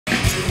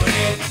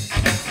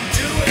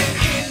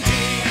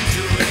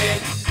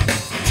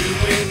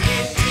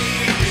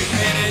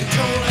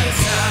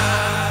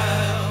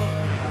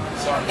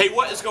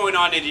what is going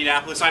on,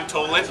 Indianapolis? I'm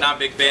Tolan. And I'm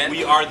Big Ben.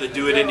 We are the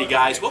Do It Indy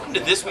guys. Welcome to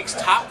this week's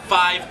top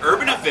 5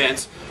 urban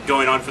events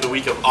going on for the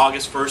week of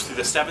August 1st through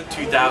the 7th,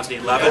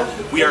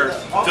 2011. We are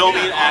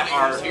filming at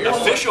our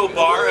official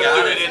bar of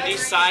Do It Indy,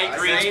 Cy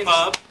Green's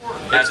Pub.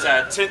 At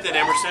 10th and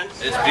Emerson.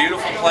 It's a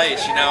beautiful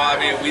place, you know. I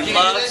mean, we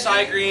love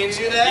Cy Green's.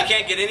 You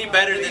can't get any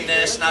better than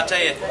this. And I'll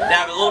tell you, they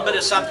have a little bit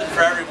of something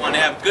for everyone. They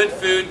have good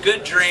food,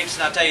 good drinks,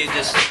 and I'll tell you,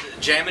 just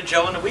Jammin'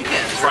 Joe on the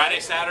weekends.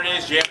 Friday,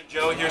 Saturdays, Jammin'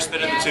 Joe here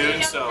spinning the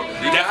tunes, so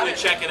definitely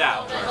check it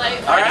out.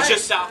 All right. It's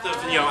just south of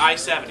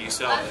I-70.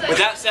 So with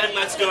that said,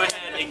 let's go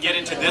ahead and get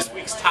into this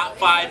week's top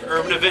 5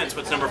 urban events.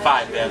 What's number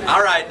 5, Ben?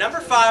 All right, number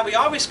 5. We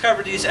always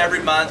cover these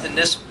every month, and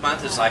this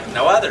month is like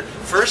no other.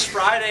 First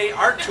Friday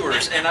art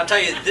tours, and I'll tell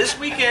you, this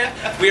weekend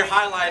we are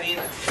highlighting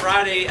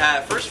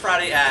First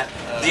Friday at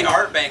the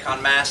Art Bank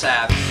on Mass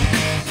Ave.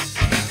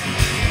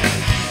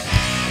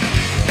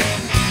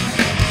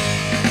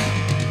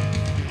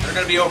 There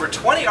are going to be over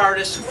 20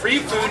 artists, free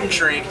food and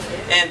drink,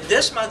 and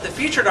this month the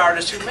featured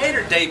artist who made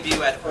her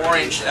debut at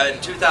Orange in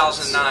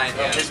 2009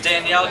 is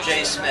Danielle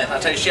J. Smith. I'll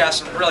tell you, she has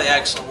some really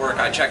excellent work.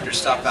 I checked her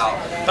stuff out.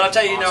 But I'll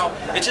tell you,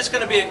 it's just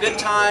going to be a good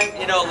time,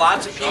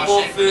 lots of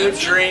people, food,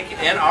 drink,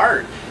 and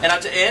art. And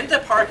in the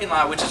parking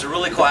lot, which is a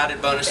really cool added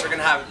bonus, they're going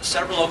to have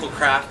several local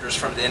crafters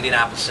from the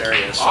Indianapolis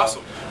area. So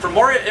awesome. For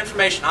more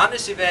information on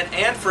this event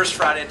and First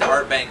Friday at the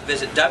Art Bank,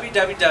 visit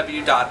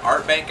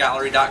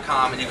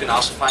www.artbankgallery.com, and you can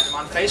also find them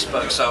on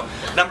Facebook. So,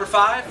 number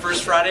 5,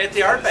 First Friday at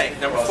the Art Bank.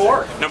 Number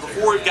 4. Number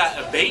 4, we've got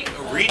Abate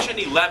Region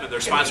 11.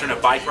 They're sponsoring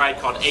a bike ride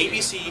called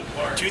ABC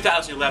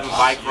 2011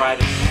 Bike Ride.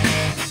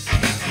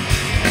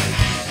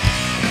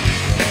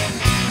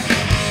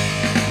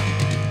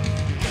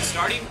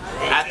 Starting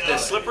at the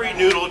Slippery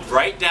Noodle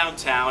right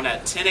downtown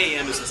at 10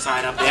 a.m. is the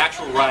sign up. The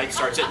actual ride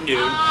starts at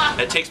noon.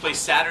 It takes place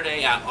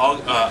Saturday at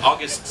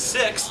August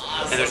 6th,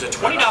 and there's a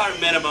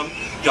 $20 minimum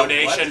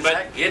donation,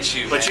 but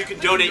you can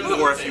donate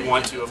more if you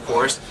want to, of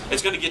course.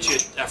 It's going to get you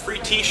a free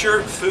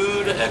t-shirt,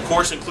 food, of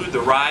course include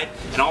the ride,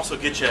 and also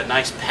get you a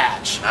nice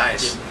patch.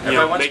 Nice.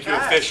 Make you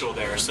official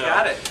there. So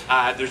got it.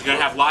 There's going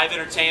to have live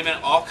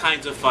entertainment, all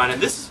kinds of fun,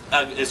 and this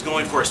is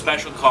going for a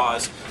special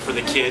cause for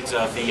the kids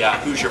of the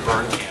Hoosier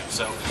Burn Camp.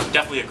 So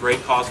definitely a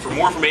great cause. For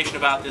more information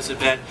about this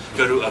event,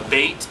 go to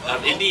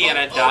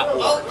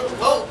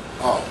abateofindiana.org.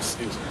 Oh,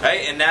 excuse me.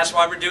 Hey, and that's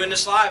why we're doing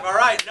this live. All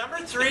right, number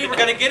 3, we're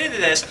going to get into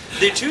this.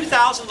 The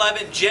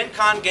 2011 Gen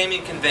Con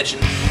Gaming Convention.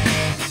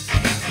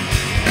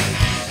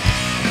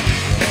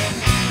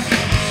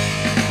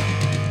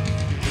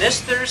 This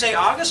Thursday,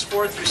 August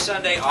 4th through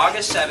Sunday,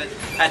 August 7th,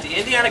 at the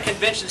Indiana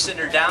Convention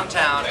Center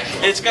downtown.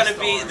 It's going to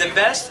be the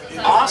best,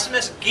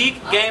 awesomest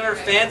geek, gamer,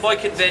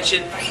 fanboy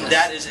convention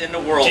that is in the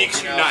world.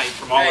 Geeks unite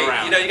from all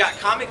around. You got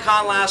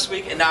Comic-Con last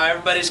week, and now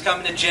everybody's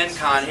coming to Gen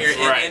Con here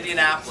in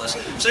Indianapolis.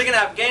 So you're going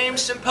to have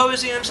games,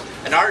 symposiums,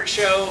 an art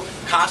show,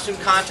 costume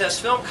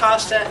contest, film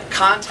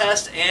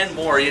contest, and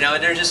more.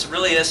 There just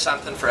really is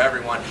something for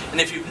everyone.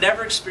 And if you've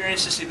never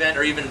experienced this event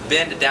or even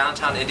been to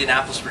downtown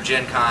Indianapolis for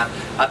Gen Con,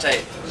 I'll tell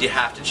you, you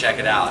have to check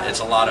it out. It's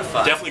a lot of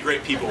fun. Definitely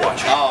great people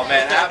watching. Oh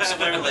man,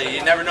 absolutely.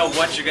 You never know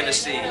what you're going to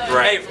see.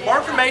 Right. Hey, for more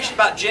information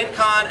about Gen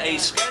Con, a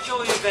schedule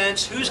of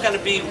events, who's going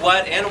to be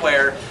what and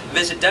where,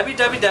 visit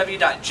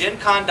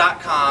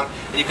www.gencon.com,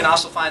 and you can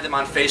also find them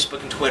on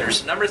Facebook and Twitter.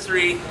 So number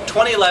 3,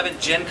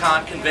 2011 Gen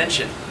Con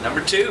Convention.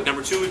 Number 2.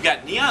 Number 2, we've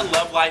got Neon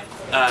Love Life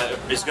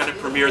is going to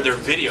premiere their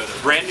video,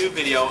 their brand new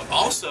video.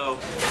 Also,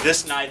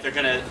 this night they're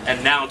going to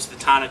announce the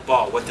Tonic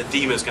Ball, what the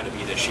theme is going to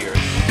be this year.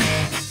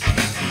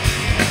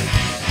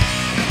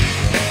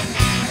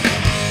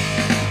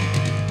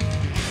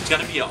 It's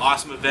going to be an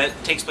awesome event.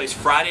 It takes place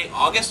Friday,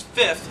 August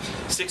 5th,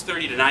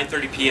 6:30 to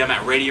 9:30 p.m.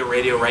 at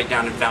Radio right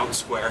down in Fountain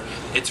Square.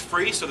 It's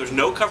free, so there's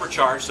no cover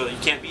charge, so you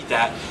can't beat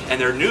that.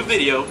 And their new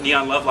video,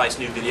 Neon Love Life's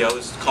new video,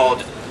 is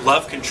called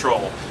Love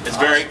Control. It's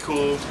very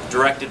cool,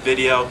 directed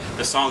video.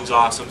 The song's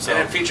awesome. So. And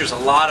it features a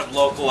lot of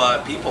local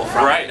people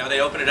from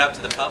they open it up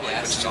to the public,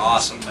 which is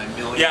awesome.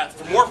 Yeah,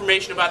 for more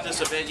information about this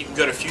event, you can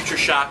go to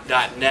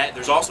futureshock.net.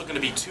 There's also going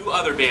to be 2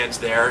 other bands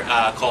there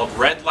called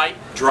Red Light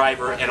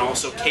Driver and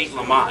also Kate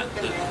Lamont,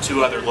 the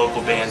 2 other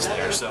local bands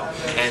there. So,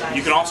 and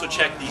you can also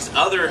check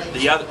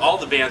all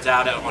the bands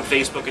out on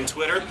Facebook and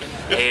Twitter.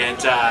 And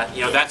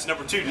that's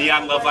number 2,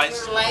 Neon Love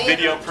Life's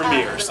video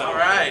premiere. So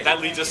that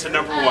leads us to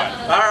number 1.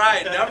 All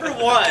right. Number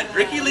 1,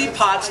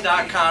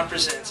 RickyLeePotts.com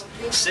presents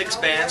 6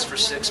 bands for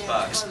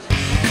 $6.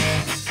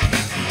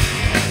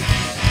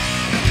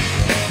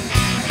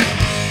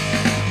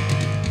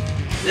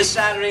 This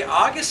Saturday,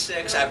 August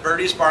 6th at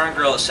Birdie's Bar and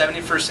Grill at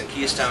 71st and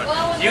Keystone,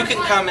 you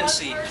can come and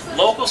see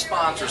local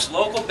sponsors,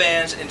 local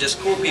bands, and just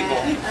cool people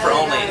for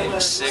only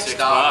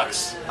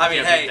 $6. I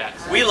mean, hey,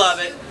 we love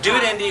it. Do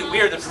It Indy,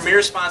 we are the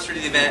premier sponsor to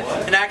the event,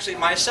 and actually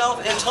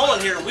myself and Tolan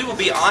here, we will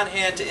be on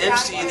hand to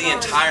MC the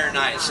entire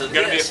night. So it's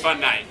going to be a fun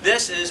night.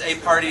 This is a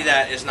party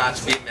that is not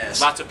to be missed.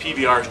 Lots of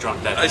PBRs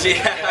drunk that night.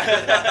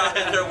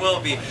 Yeah, there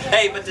will be.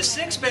 Hey, but the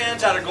 6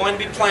 bands that are going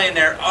to be playing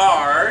there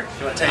are,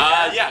 you want to take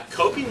that? Yeah,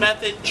 Coping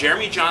Method,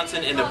 Jeremy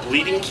Johnson and the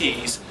Bleeding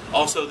Keys,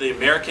 Also the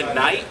American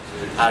Knight,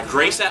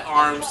 Grace at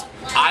Arms,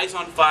 Eyes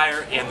on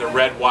Fire, and the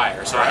Red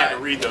Wire. So I had to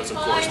read those, of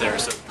course, there,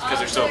 so because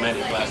there's so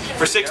many. But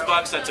for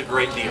 $6, that's a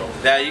great deal.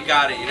 Yeah, you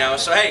got it. You know,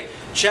 so hey,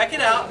 check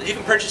it out. You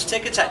can purchase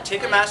tickets at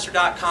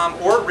Ticketmaster.com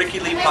or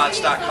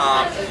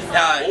RickyLeePotts.com.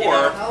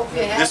 Or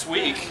this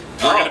week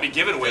we're going to be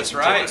giving away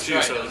some tickets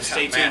too. So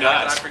stay tuned to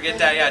us. I forget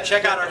that. Yeah,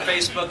 check out our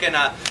Facebook and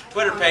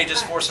Twitter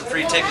pages for some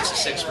free tickets at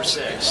 6 for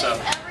 6. So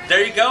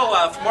there you go.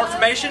 For more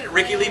information,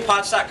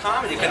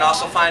 RickyLeePotts.com, and you can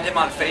also find him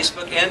on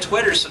Facebook and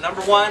Twitter. So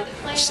number one,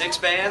 6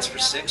 bands for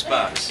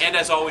 $6. And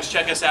as always,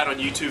 check us out on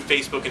YouTube,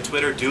 Facebook, and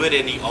Twitter.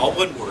 DoItIndy, all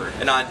one word.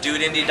 And on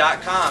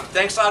DoItIndy.com.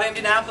 Thanks a lot,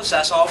 Indianapolis.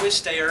 As always,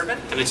 stay urban.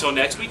 And until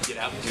next week, get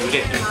out and do it. Do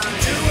it,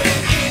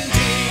 Indy,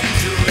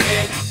 do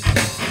it,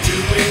 do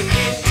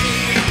it, Indy.